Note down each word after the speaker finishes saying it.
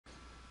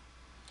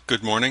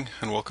Good morning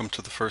and welcome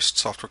to the first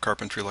Software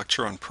Carpentry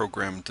lecture on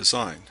program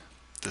design.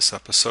 This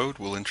episode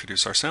will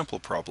introduce our sample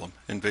problem,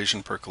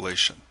 invasion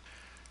percolation.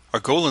 Our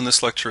goal in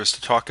this lecture is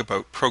to talk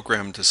about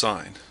program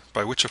design,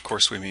 by which of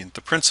course we mean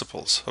the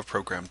principles of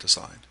program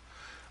design.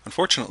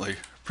 Unfortunately,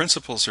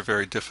 principles are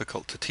very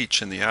difficult to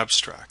teach in the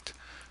abstract,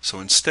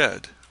 so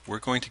instead we're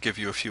going to give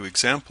you a few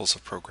examples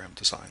of program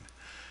design.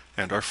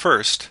 And our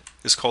first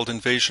is called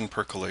invasion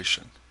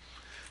percolation.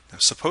 Now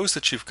suppose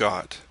that you've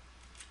got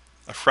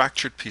a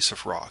fractured piece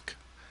of rock,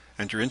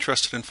 and you're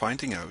interested in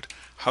finding out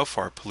how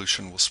far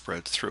pollution will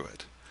spread through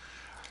it.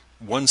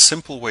 One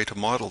simple way to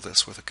model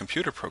this with a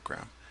computer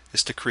program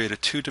is to create a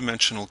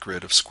two-dimensional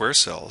grid of square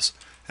cells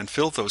and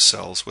fill those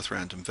cells with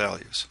random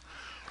values.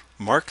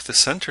 Mark the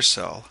center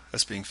cell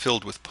as being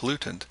filled with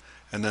pollutant,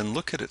 and then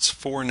look at its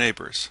four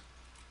neighbors.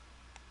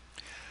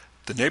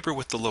 The neighbor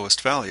with the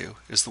lowest value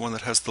is the one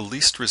that has the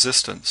least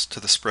resistance to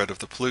the spread of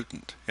the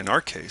pollutant, in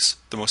our case,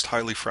 the most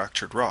highly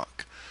fractured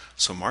rock.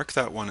 So mark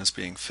that one as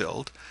being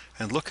filled,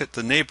 and look at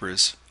the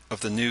neighbors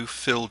of the new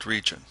filled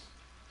region.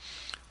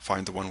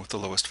 Find the one with the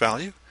lowest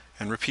value,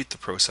 and repeat the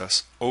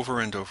process over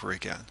and over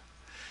again.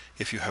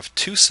 If you have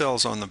two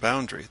cells on the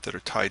boundary that are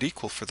tied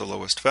equal for the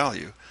lowest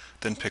value,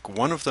 then pick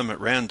one of them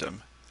at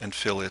random and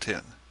fill it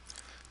in.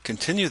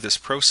 Continue this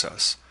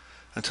process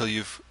until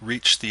you've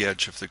reached the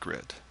edge of the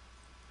grid.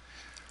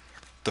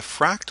 The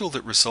fractal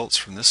that results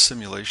from this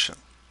simulation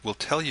will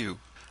tell you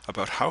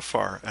about how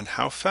far and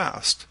how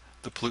fast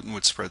the pollutant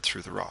would spread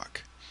through the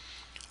rock.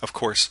 Of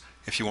course,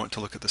 if you want to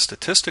look at the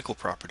statistical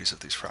properties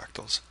of these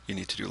fractals, you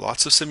need to do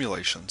lots of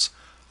simulations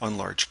on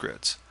large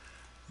grids.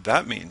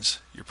 That means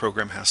your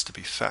program has to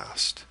be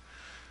fast.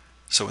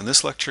 So in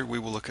this lecture we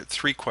will look at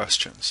three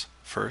questions.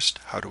 First,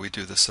 how do we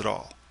do this at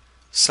all?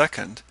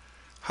 Second,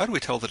 how do we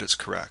tell that it's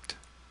correct?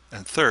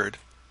 And third,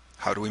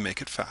 how do we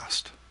make it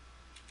fast?